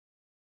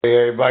Hey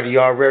everybody,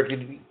 y'all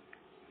ready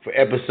for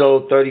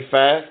episode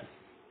 35?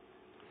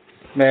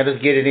 Man,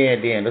 let's get it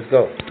in then. Let's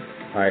go.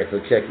 Alright, so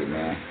check it,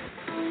 man.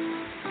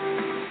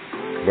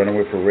 Running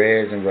with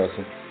Perez and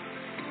Russell.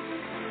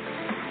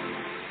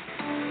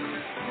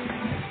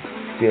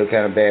 Feel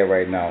kind of bad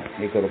right now.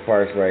 Here go the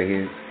parts right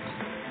here.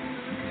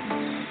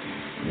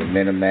 The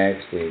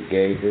Minimax, the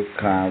Gator,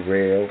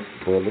 Conrail,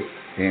 Bullet,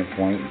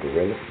 Pinpoint,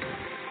 Gorilla.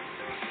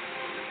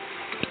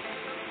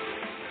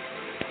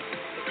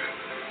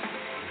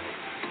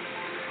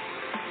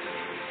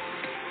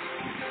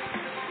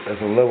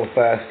 That's a level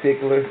 5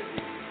 stickler.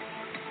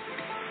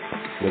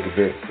 Look at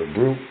this, the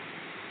Brute.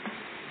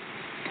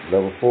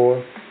 Level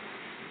 4.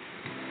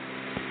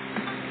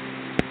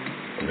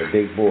 And the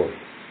Big Boy.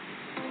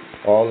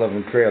 All of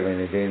them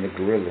trailing, and then the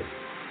Gorilla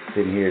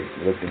sitting here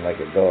looking like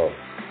a dog.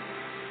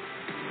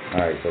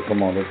 Alright, so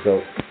come on, let's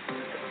go.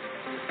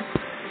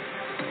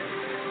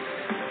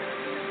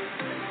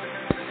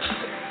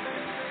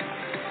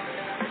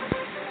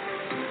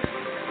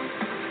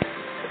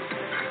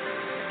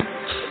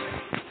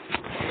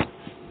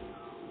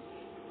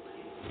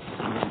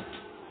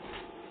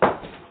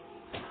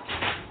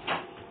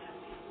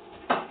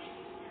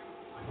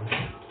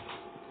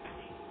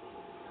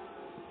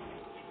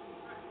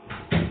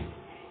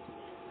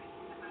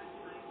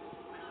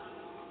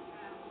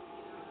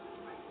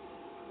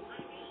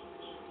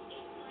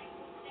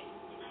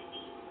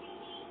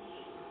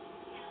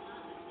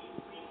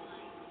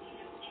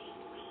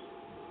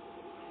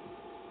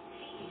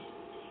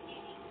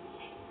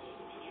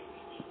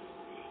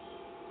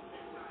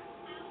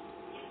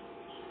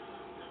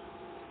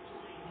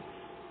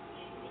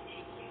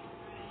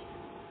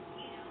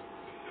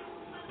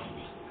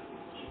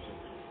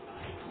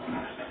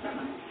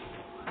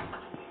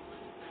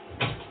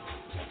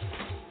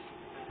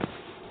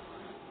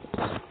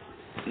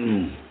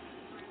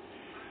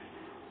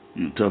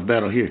 Tough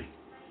battle here.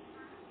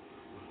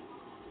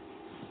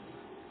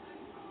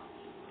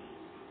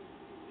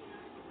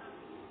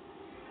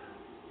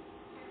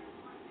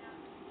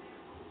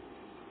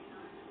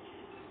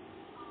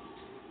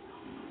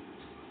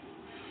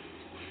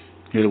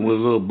 Hit him with a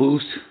little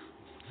boost.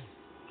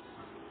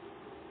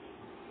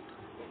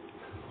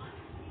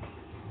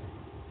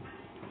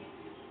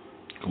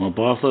 Come up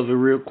off of it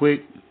real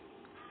quick.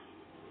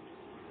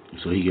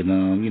 So he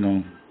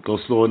can, go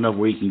slow enough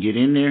where he can get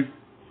in there.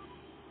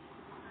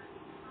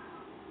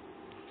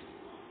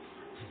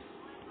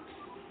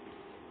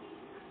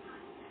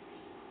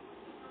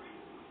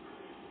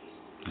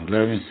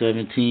 $11,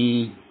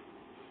 $17.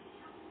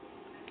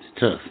 It's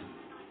tough.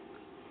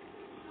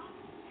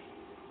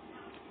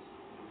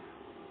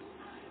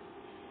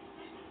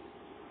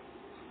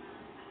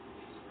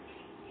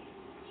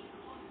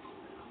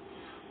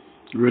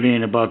 Really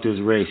ain't about this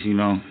race,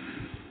 I'm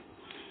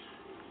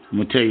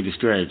gonna tell you the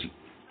strategy.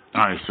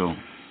 Alright, so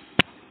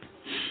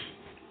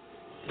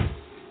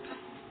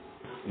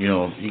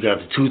you got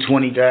the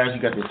 220 guys,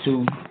 you got the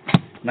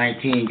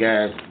 219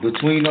 guys.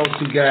 Between those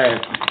two guys,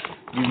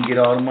 you can get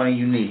all the money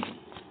you need.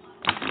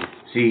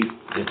 See,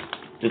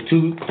 the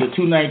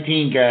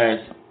 219 guys,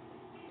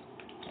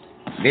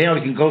 they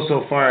only can go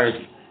so far as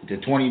the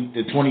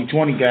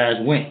 2020 guys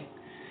went.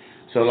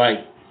 So like,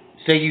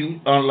 say you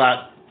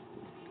unlock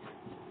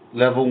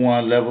level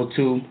 1, level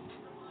 2,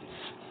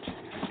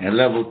 and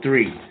level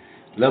 3.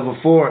 Level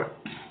 4,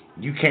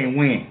 you can't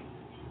win.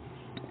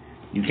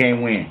 You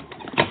can't win.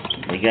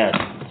 They got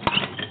it.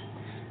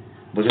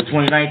 But the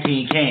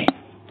 2019 can.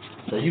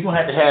 So you're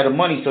going to have the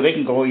money so they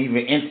can go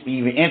even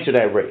enter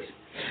that race.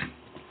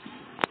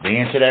 They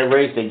enter that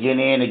race, they get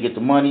in, they get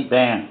the money,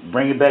 bam,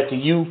 bring it back to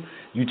you.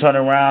 You turn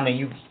around and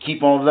you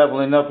keep on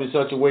leveling up in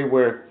such a way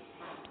where,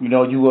 you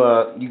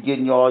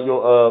getting all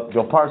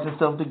your parts and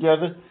stuff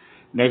together.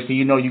 Next thing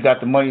you know, you got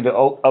the money to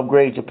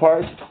upgrade your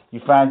parts. You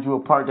find you a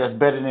part that's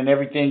better than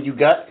everything you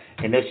got.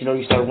 And next thing you know,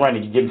 you start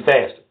running. You're getting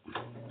faster.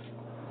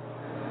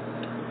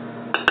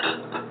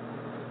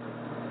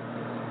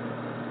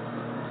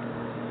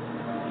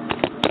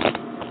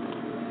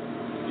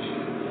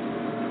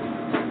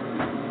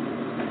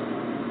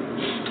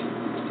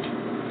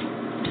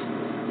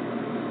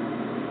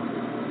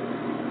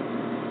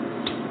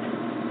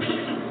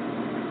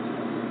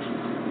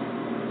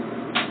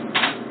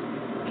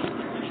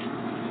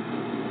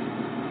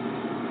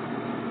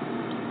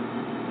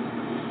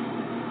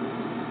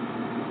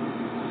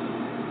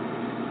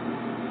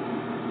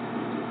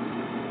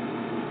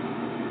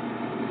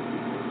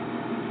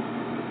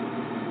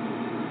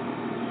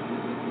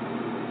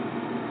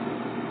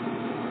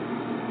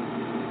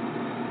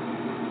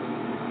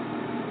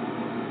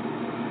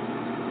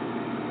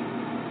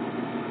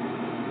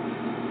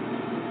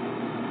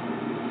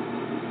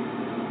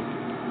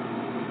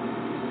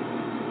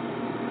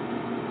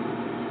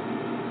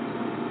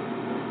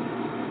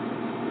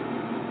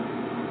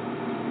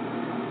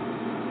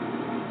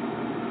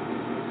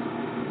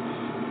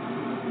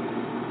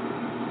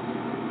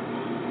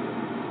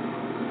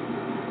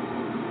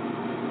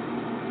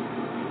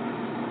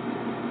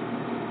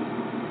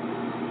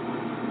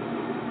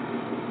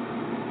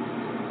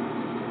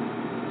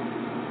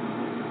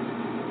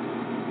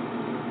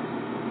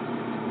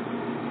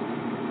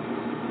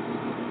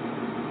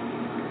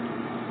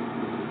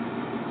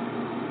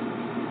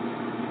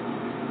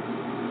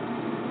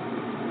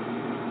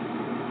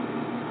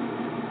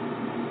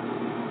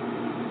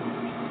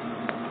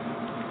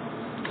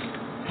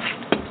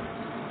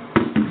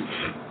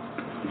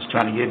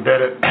 Trying to get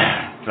better.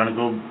 Trying to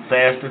go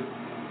faster.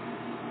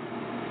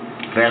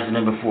 Faster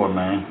than before,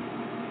 man.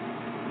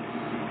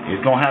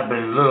 It's gonna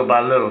happen little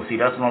by little. See,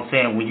 that's what I'm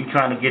saying. When you're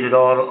trying to get it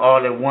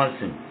all at once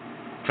and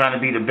trying to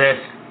be the best,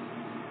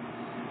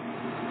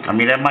 I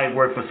mean, that might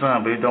work for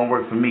some, but it don't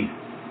work for me.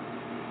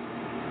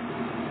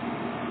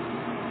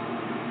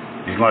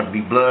 It's going to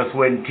be blood,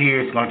 sweat, and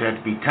tears. It's going to have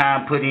to be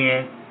time put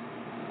in,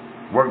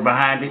 work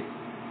behind it,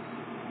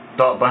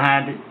 thought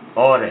behind it,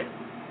 all that.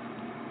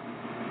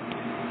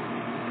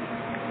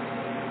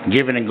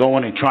 Giving and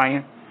going and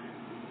trying.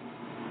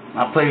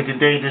 I played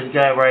today. This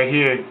guy right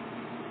here,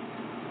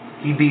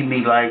 he beat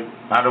me like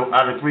out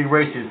of 3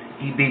 races.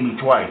 He beat me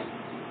twice.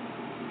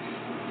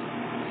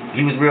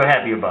 He was real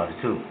happy about it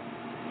too,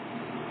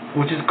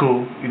 which is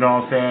cool. You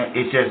know what I'm saying?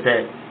 It's just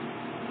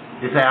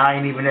that I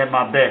ain't even at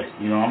my best.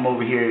 You know, I'm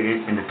over here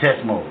in the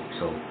test mode.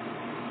 So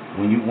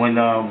when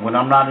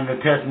I'm not in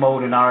the test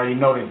mode and I already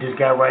know that this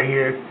guy right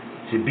here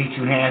should beat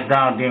you hands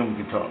down, then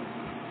we can talk.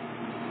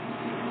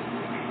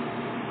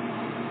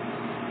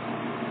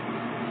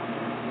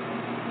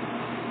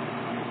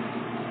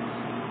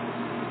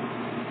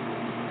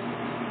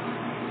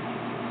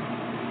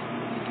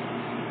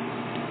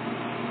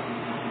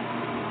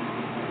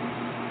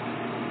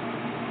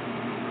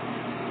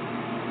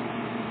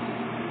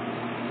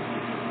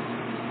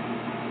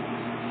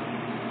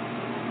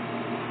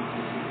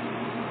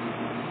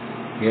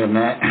 Yeah,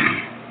 man.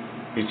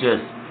 It's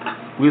just,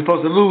 we were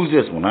supposed to lose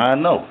this one. I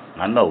know.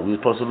 We were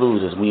supposed to lose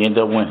this. We end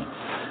up winning.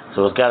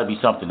 So it's got to be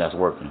something that's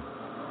working.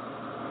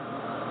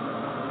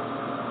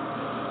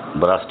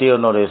 But I still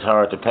know that it's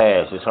hard to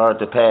pass. It's hard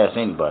to pass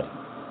anybody.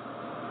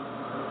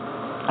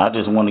 I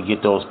just want to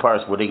get those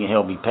parts where they can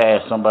help me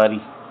pass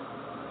somebody,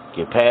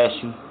 get past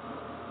you,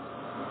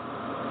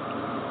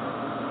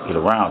 get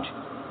around you.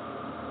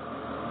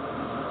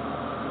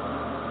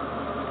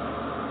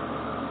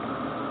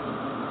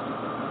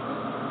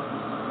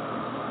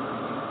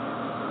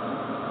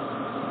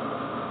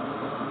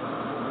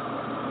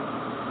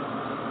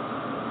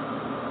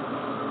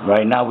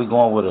 Right now we're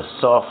going with a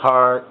soft,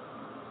 hard,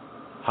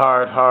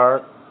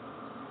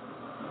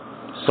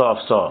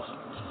 soft.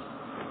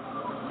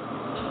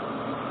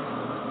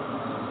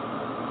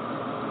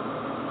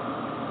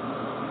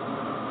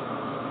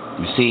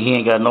 You see, he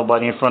ain't got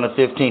nobody in front of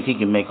 15th. He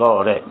can make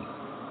all that.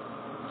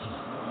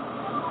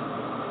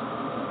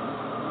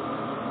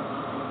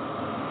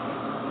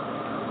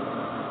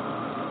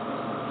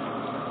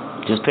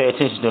 Just pay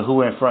attention to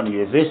who in front of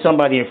you. If there's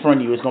somebody in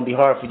front of you, it's going to be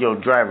hard for your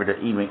driver to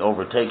even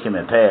overtake him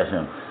and pass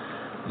him.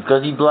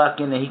 Because he's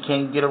blocking and he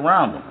can't get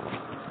around him.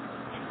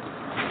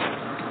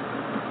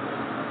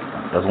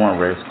 That's one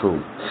race,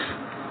 cool.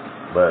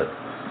 But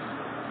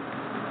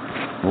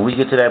when we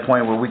get to that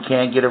point where we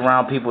can't get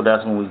around people,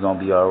 that's when we're going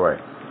to be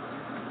alright.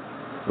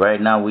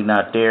 Right now, we're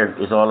not there.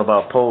 It's all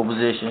about pole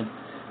position.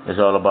 It's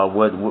all about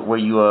where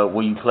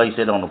you place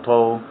it on the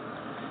pole.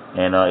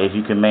 And if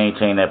you can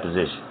maintain that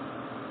position.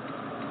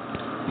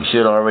 You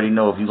should already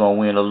know if you're going to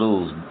win or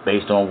lose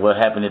based on what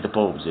happened at the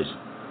pole position.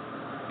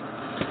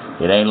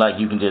 It ain't like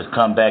you can just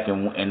come back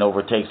and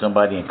overtake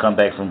somebody and come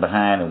back from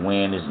behind and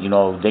win. You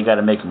know, they got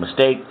to make a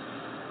mistake.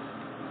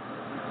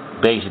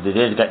 Basically,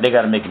 they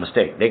got to make a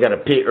mistake. They got to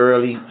pit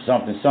early,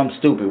 something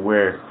stupid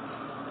where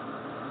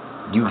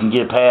you can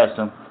get past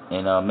them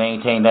and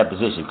maintain that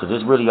position. Because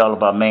it's really all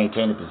about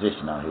maintaining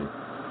position out here.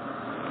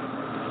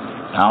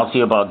 I don't see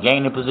about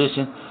gaining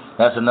position.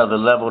 That's another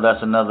level.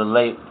 That's another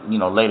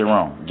later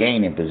on.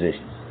 Gaining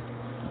position.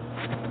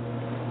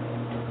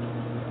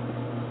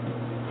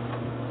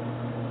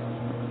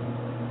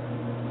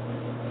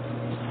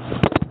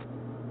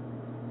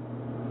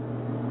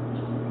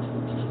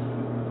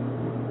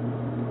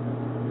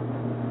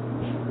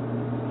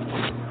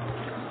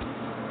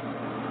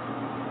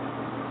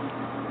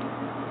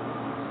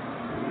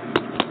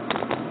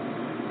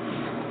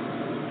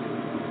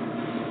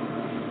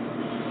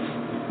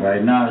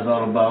 Right now it's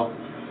all about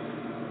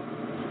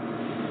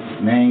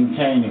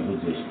maintaining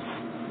position.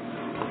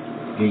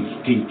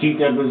 Can you keep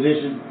that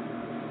position?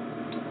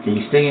 Can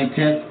you stay in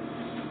 10th?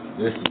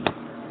 Listen.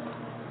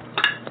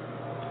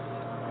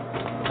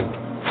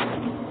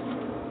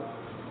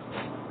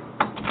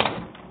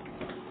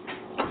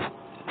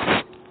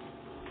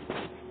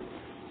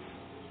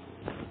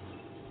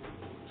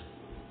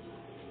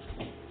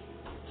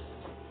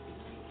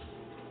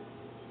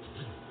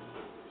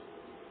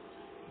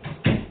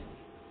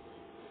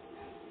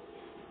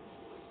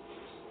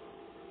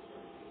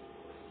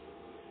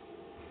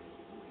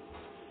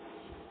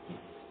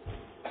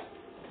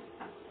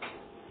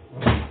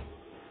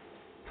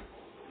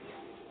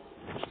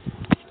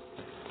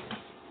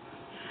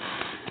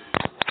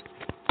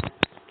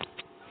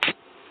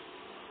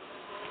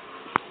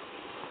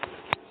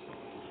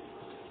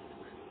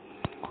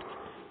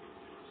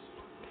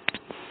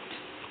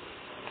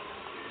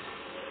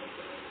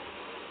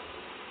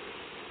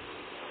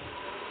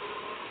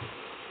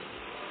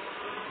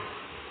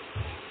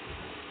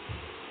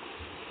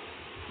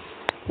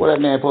 Well, that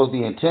man supposed to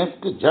be in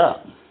 10th? Good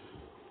job.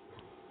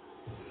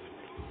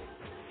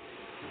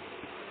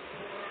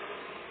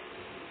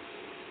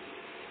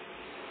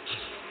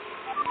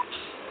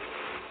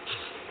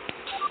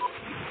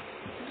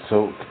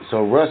 So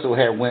Russell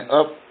had went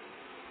up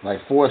like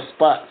 4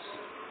 spots,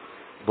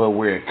 but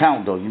where it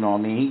count though, you know what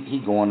I mean? He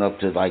going up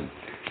to like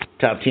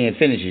top 10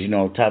 finishes, you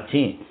know, top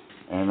 10.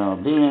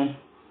 And then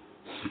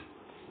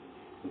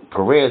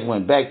Perez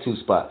went back 2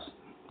 spots.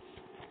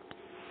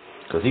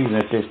 Because he was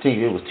in 15.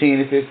 It was 10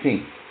 and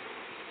 15.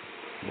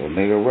 Well,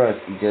 nigga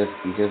Russ, he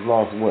just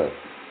lost what?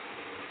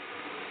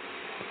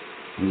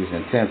 He was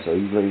in 10, so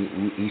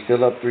he's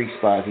still up 3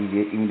 spots,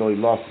 even though he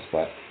lost a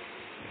spot.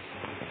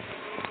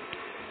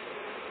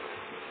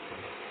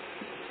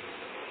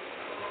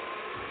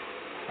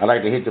 I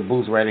like to hit the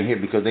boost right in here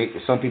because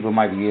some people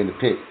might be in the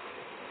pit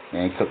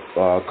and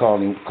caught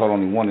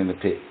only one in the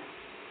pit.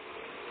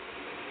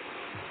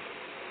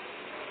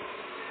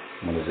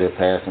 I'm going to zip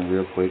past him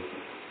real quick.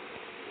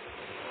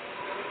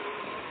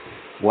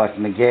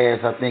 Watching the gas,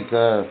 I think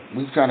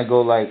we trying to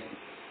go like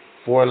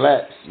 4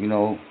 laps, you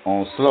know,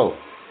 on slow.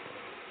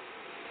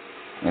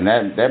 And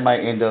that might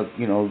end up,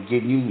 you know,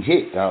 getting you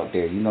hit out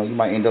there. You know, you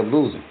might end up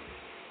losing.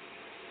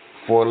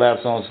 4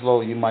 laps on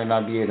slow, you might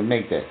not be able to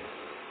make that.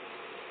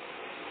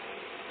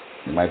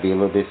 It might be a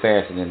little bit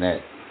faster than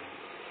that.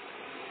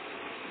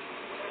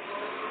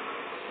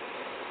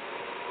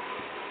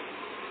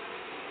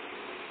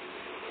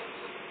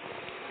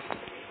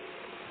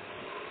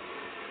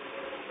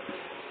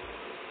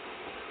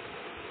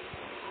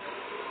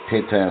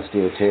 Pit time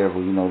still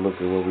terrible. You know, look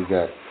at what we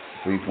got.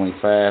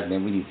 3.5.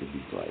 Man, we need to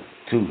be like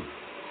 2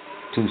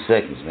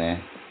 seconds,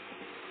 man.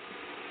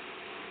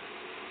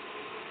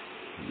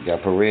 You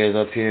got Perez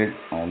up here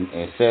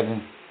at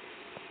 7.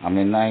 I'm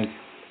in 9th.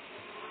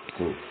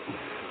 Cool.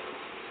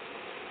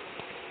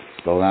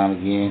 Slow down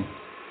again.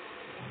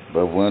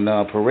 But when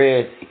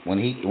Perez, when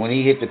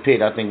he hit the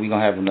pit, I think we're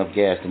gonna have enough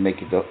gas to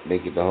make it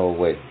the whole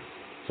way.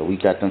 So we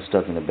got them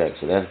stuck in the back.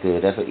 So that's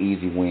good. That's an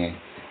easy win.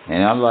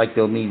 And I like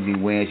those easy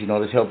wins. You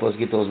know, this help us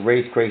get those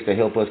race crates to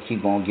help us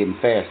keep on getting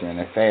faster and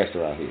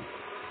faster out here.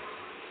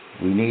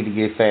 We need to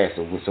get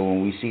faster. So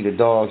when we see the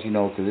dogs, you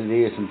know, because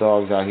there is some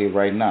dogs out here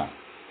right now.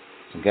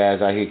 Some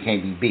guys out here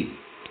can't be beat.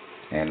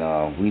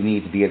 And we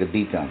need to be able to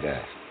beat them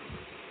guys.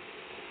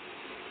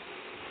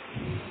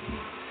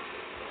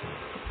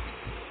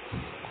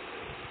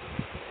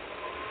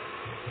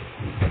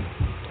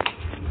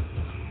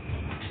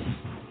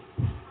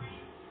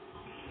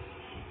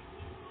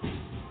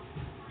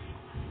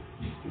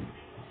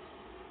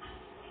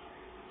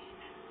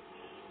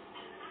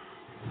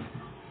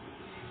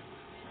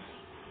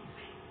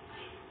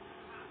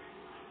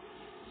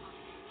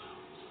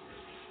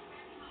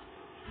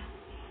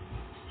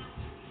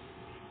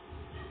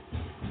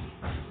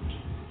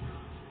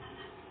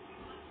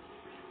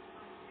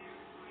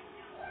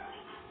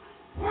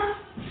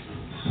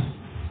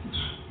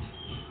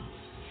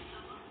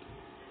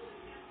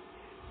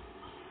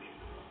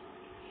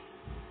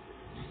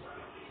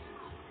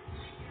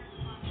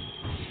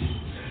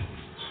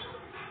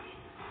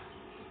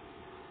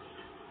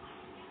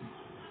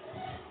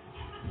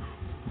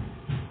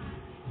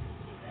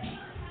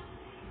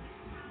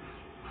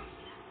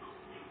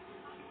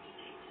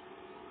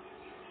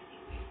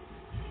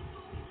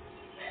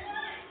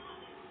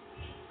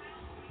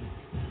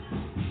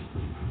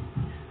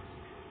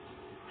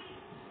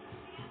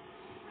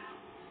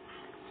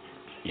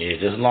 Yeah,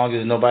 just as long as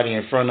there's nobody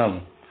in front of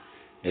them,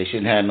 they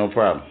shouldn't have no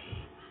problem.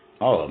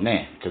 Oh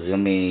man, because I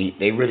mean,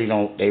 they really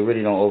don't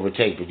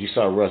overtake. But you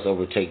saw Russ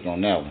overtake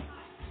on that one.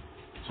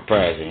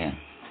 Surprising him.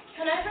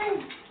 Can I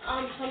bring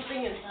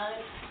something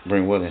inside?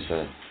 Bring what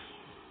inside?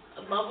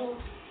 A bubble.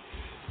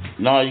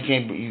 No, you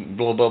can't. You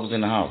blow bubbles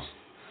in the house.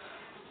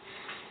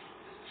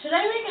 Should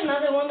I make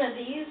another one of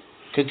these?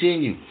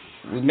 Continue.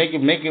 We make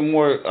it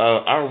more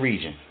our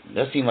region.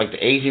 That seems like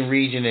the Asian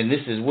region, and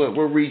this is what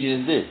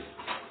region is this?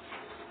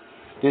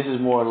 This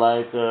is more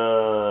like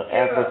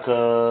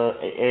Africa.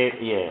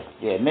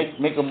 Yeah.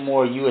 Make a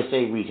more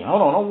USA region.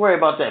 Hold on, don't worry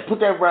about that. Put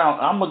that round.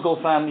 I'm gonna go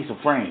find me some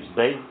frames,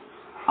 babe.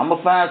 I'm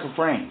gonna find some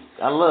frames.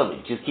 I love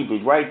it. Just keep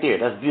it right there.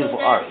 That's beautiful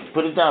art.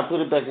 Put it down. Put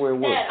it back where it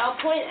was. Dad, I'll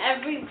point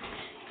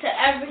to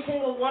every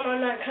single one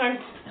on our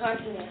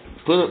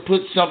continent.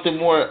 Put something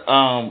more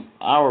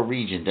our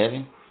region,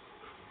 Devin.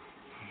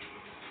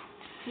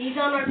 He's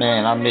on our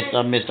man, continent.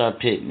 I missed our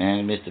pit, man.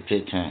 I missed the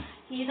pit time.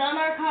 He's on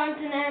our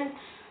continent.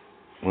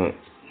 What?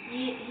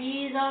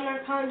 He's on our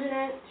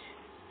continent.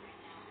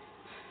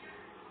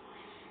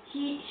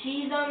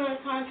 She's on our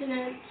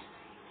continent.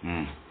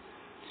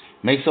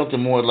 Make something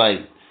more like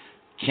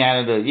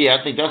Canada. Yeah,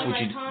 I think that's on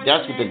what you.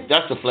 Continent.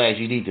 That's the flags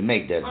you need to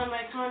make, Devin. On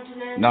my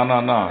continent. No.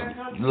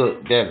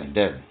 Look,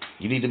 Devin.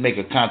 You need to make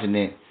a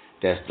continent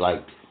that's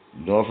like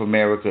North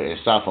America and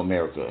South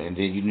America, and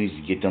then you need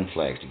to get them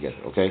flags together,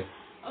 okay?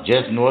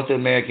 Just North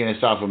American and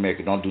South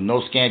America. Don't do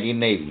no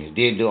Scandinavians.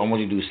 I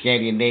want you to do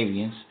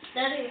Scandinavians.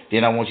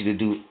 Then I want you to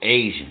do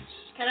Asians.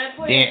 Can I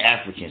point? Then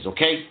Africans.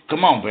 Okay?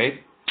 Come on, babe.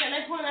 Can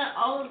I point out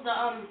all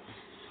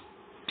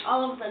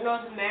of the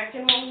North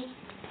American ones?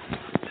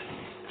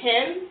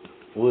 Him.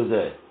 What is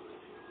that?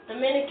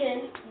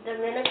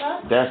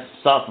 Dominica. That's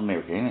South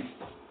America, ain't it?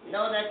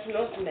 No, that's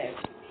North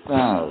America.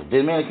 No,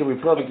 Dominican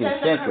Republic It's is in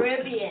the Central.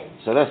 Caribbean.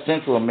 So that's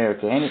Central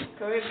America, ain't it?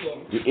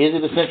 Caribbean. Is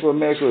it the Central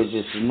America or is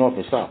it just North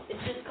and South?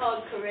 It's just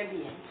called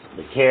Caribbean.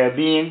 The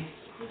Caribbean.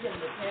 He's in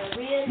the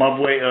Caribbean. My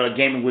boy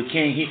Gaming with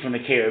King, he's from the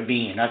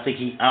Caribbean. I think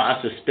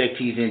I suspect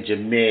he's in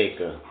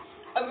Jamaica.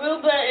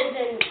 Aruba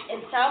is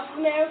in South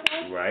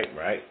America.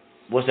 Right.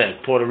 What's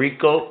that? Puerto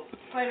Rico?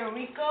 Puerto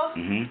Rico.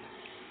 Mhm.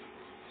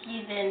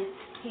 He's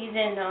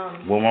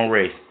in One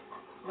race.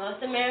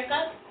 North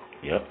America.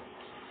 Yep.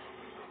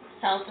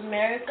 South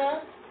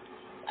America.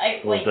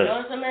 What's that?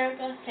 North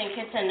America. St.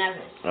 Kitts and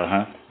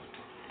Nevis.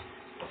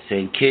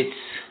 St. Kitts.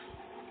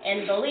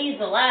 And Belize,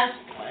 the last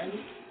one.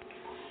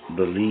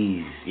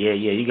 Belize. Yeah.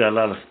 You got a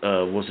lot of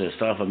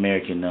South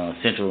American,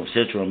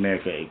 Central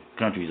America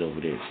countries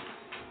over there.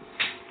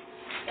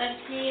 Let's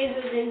see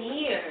who's in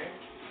here.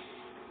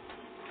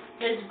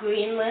 There's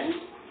Greenland.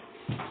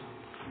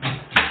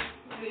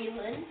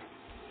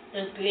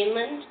 There's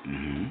Greenland.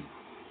 Mhm.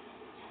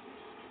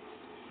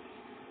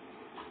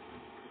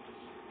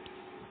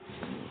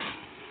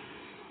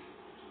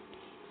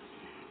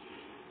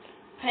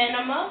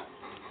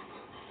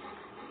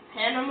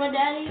 Panama,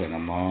 Daddy.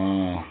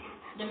 Panama.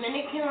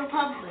 Dominican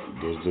Republic.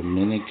 The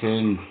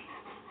Dominican.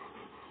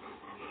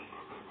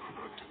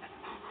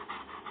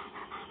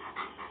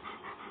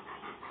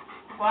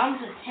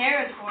 Guam's a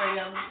territory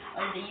of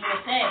the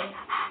USA.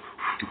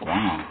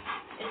 Guam.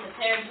 It's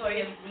a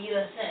territory of the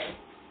USA.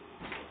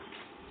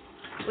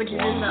 Which is in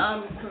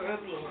the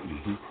Caribbean.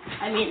 Mhm.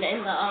 I mean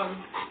in the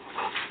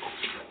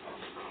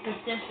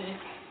Pacific.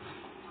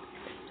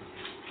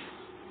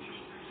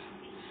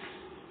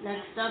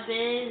 Next up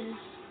is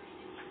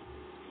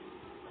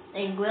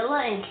Anguilla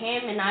and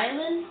Cayman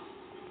Islands.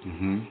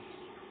 Mhm.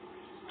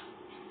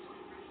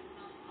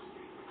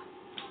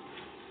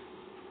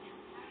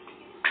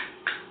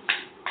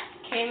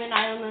 Cayman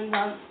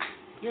Islands.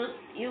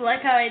 You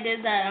like how I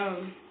did that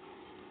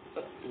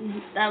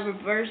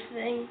reverse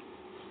thing?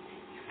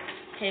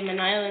 Cayman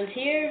Islands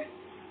here,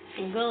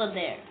 Anguilla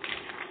there.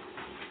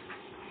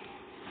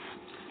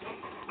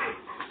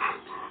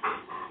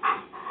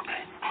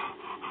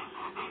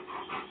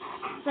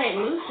 St.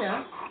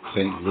 Lucia.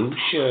 St.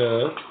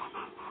 Lucia.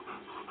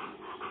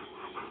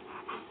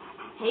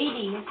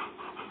 Haiti,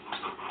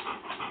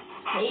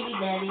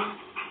 Daddy.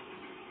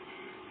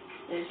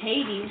 There's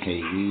Haiti.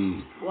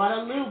 Haiti.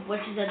 Guadeloupe,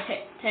 which is a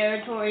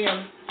territory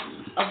of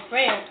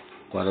France.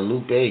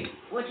 Guadeloupe.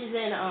 Which is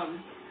in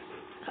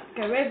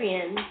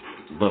Caribbean.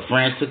 But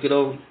France took it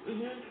over?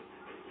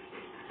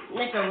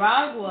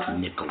 Nicaragua.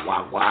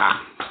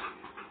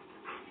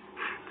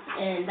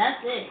 And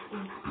that's it.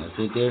 That's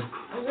it there?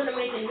 I'm gonna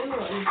make a new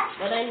one,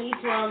 but I need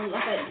to look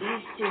at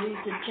these two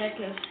to check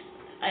if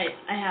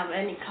I have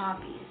any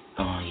copies.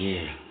 Oh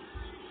yeah.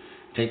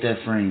 Take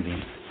that frame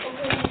then.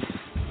 Okay.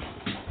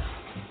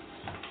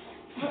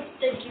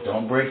 Thank you.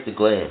 Don't break the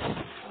glass. How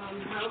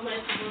am I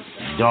supposed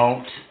to?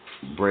 Don't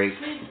break.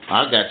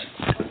 I got you.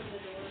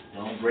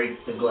 Don't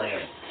break the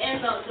glass.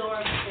 And the door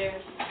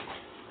upstairs.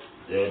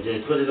 Yeah,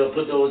 just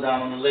put those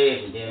down on the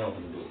ledge and then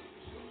open the door.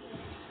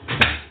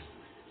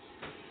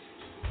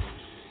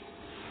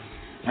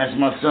 That's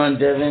my son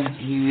Devin.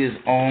 He is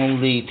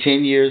only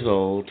 10 years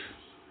old.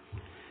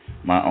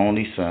 My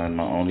only son,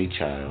 my only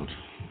child.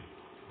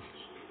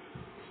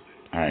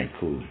 Alright,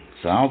 cool.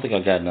 So I don't think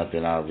I got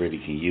nothing I really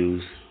can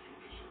use.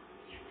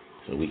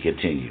 So we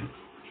continue.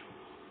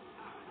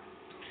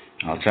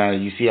 I was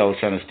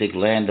trying to stick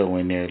Lando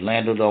in there.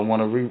 Lando don't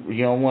want to.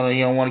 He don't want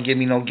to give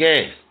me no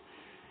gas.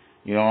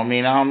 You know what I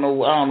mean? I don't know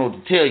what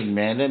to tell you,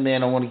 man. That man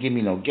don't want to give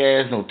me no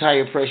gas, no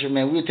tire pressure,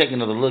 man. We'll take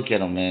another look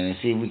at him, man, and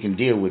see if we can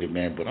deal with it,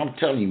 man. But I'm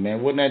telling you,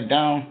 man, wasn't that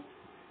down?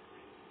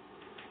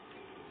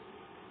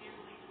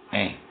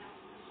 Man.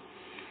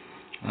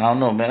 I don't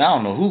know, man. I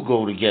don't know who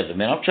go together,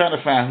 man. I'm trying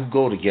to find who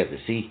go together.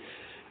 See,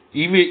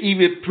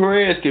 even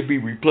Perez can be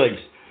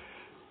replaced.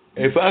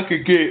 If I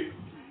could get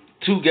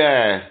two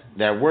guys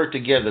that work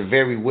together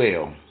very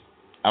well,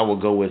 I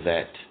would go with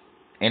that.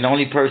 And the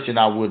only person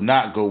I would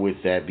not go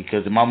with that,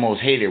 because my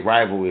most hated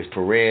rival is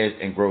Perez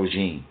and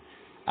Grosjean.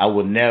 I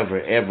would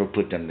never, ever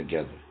put them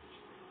together.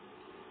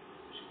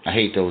 I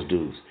hate those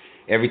dudes.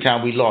 Every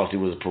time we lost, it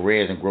was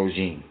Perez and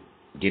Grosjean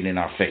getting in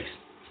our face.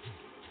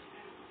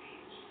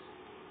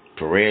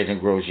 Perez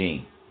and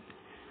Grosjean.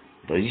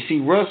 But you see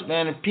Russ,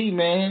 man, and P,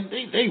 man,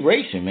 they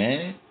racing,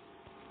 man.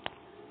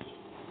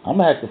 I'm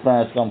going to have to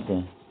find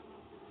something.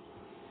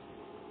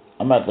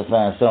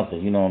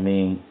 You know what I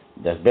mean,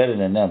 that's better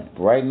than them.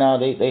 But right now,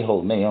 they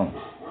holding their own.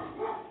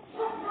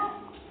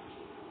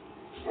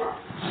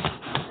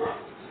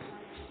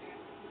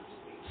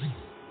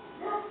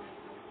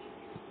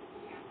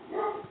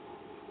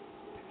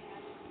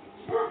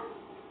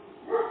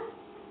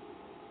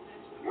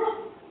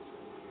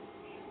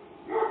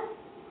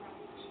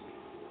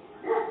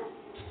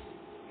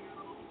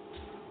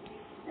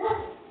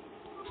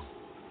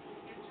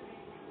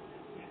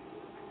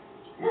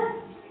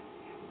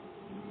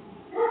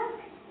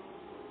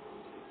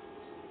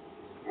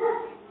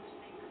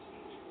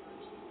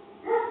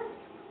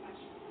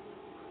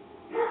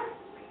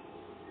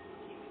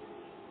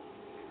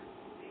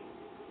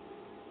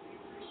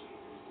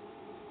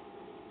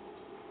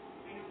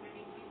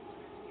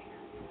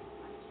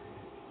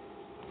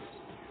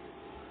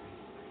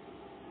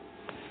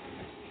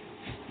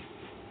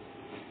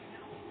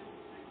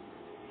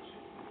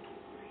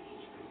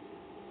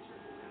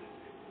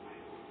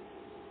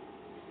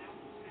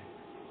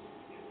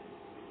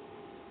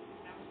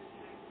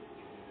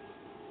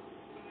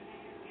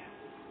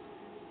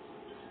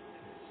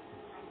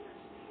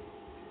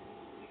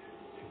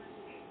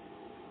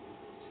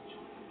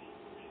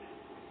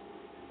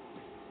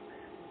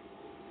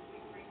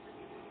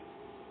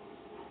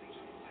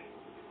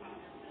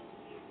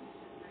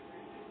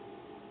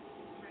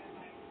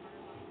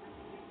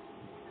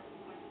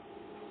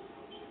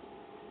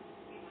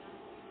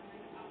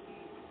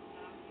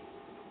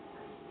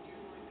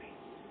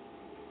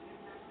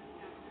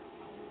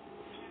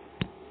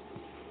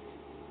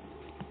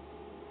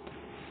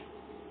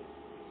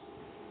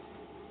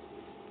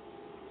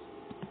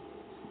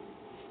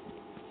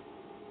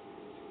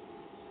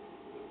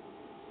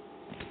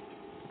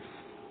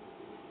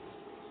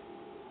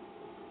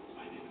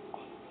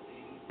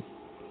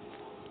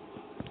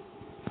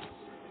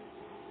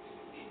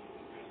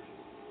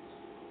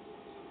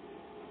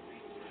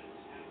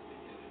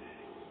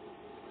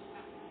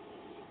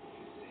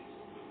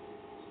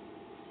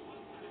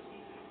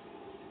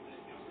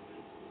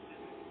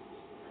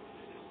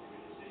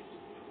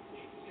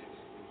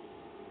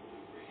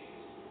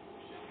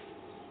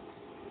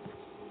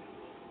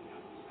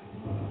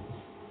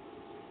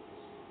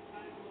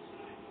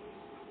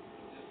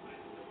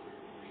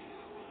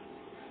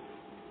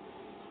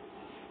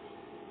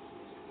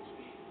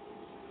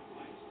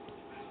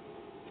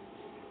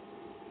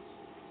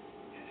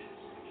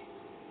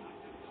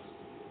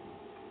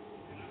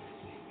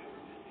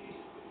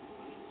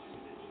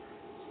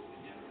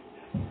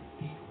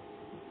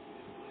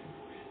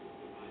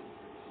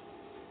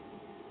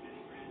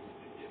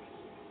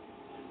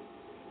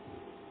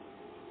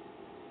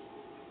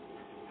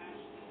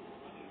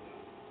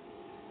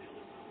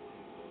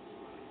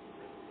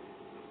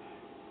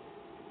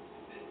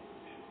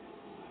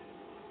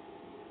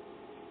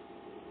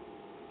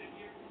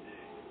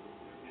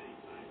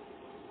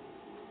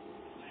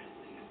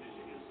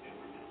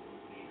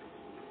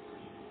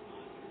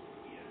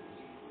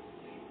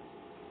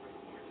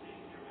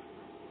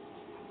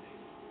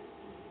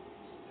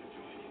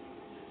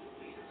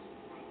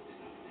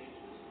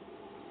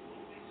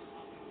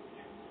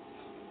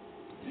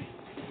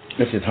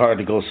 It's just hard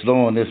to go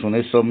slow on this one.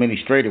 There's so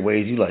many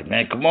straightaways. You like,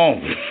 man, come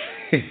on.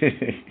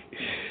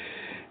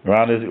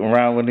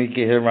 around when they get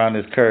here around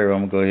this curve,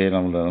 I'm gonna go ahead.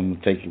 I'm gonna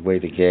take away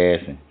the gas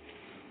and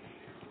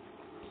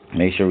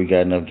make sure we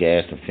got enough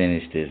gas to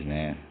finish this,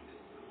 man.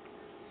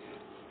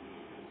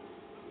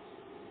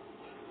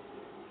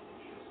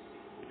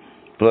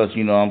 Plus,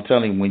 you know, I'm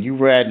telling you, when you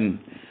riding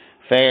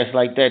fast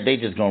like that, they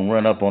just gonna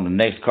run up on the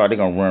next car. They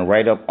gonna run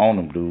right up on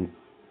them, dude.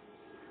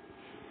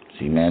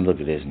 See, man, look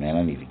at this, man.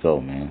 I need to go,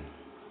 man.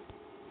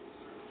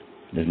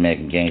 This man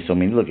can gain so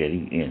many. Look at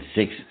it, he in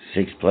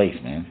sixth place,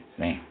 man.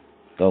 Man,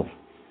 go.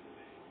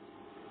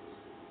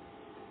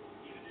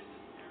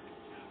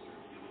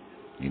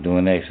 You're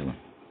doing excellent.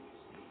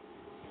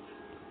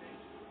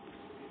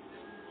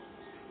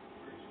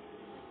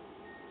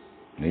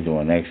 You're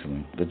doing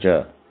excellent. Good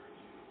job.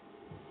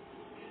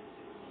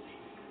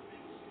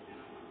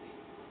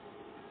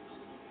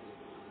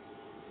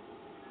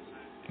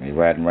 You're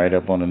riding right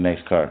up on the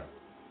next car.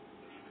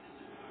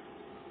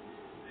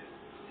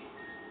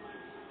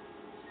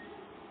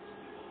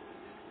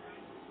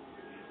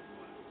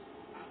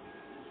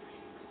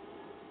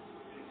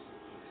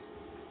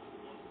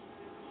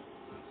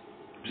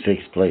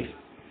 Sixth place.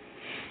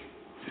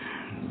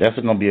 That's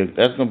gonna be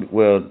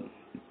well.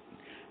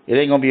 It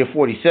ain't gonna be a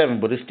 47,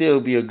 but it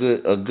still be a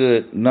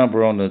good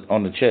number on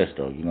the chest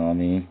though. You know what I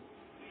mean?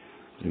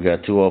 We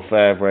got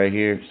 205 right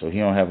here, so he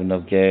don't have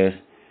enough gas.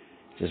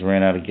 Just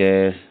ran out of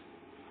gas.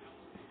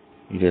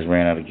 He just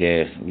ran out of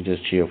gas. We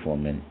just chill for a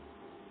minute.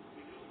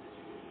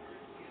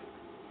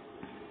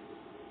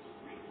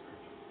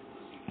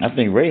 I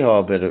think Ray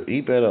Hall better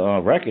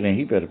record and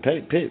he better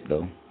pit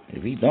though.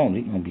 If he don't,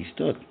 he gonna be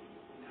stuck.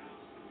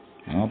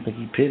 I don't think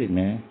he pitted,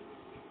 man.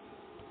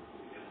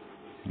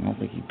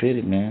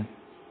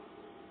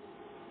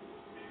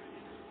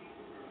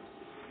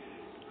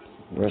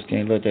 Russ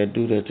can't let that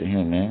do that to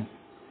him, man.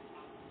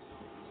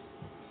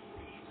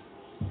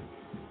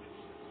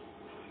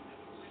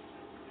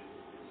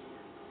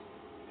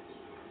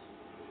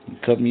 You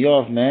cut me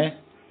off, man.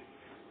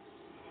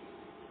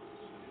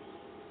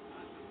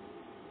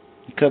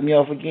 You cut me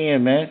off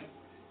again, man.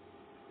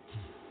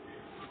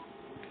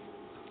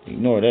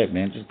 Ignore that,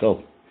 man. Just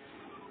go.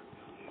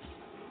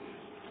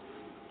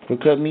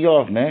 Quit cutting me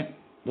off, man.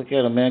 Look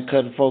at him, man.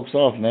 Cutting folks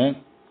off, man.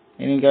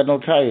 He ain't got no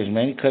tires,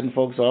 man. He cutting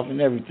folks off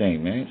and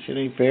everything, man. Shit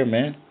ain't fair,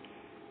 man.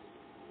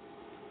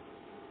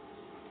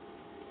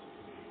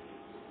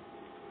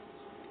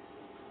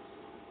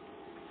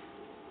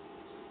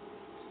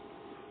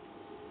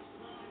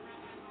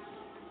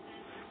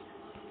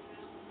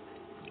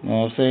 You know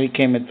what I'm saying? He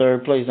came in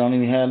third place. Don't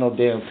even have no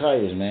damn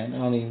tires, man.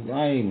 I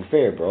ain't even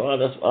fair, bro. I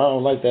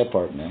don't like that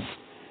part, man.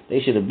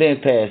 They should have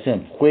been past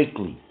him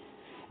quickly.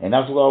 And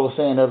that's what I was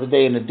saying the other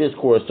day in the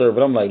Discord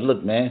server. I'm like,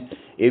 look, man,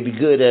 it'd be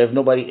good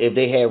if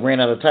they had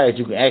ran out of tires,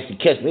 you can actually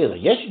catch me. They're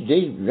like, yes,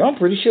 I'm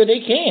pretty sure they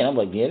can. I'm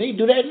like, yeah, they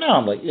do that now.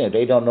 I'm like, yeah,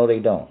 they don't know they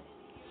don't.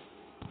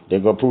 They're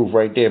going to prove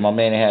right there. My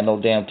man ain't had no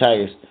damn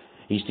tires.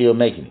 He's still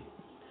making it.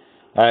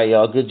 All right,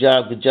 y'all. Good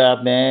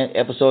job, man.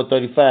 Episode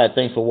 35.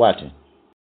 Thanks for watching.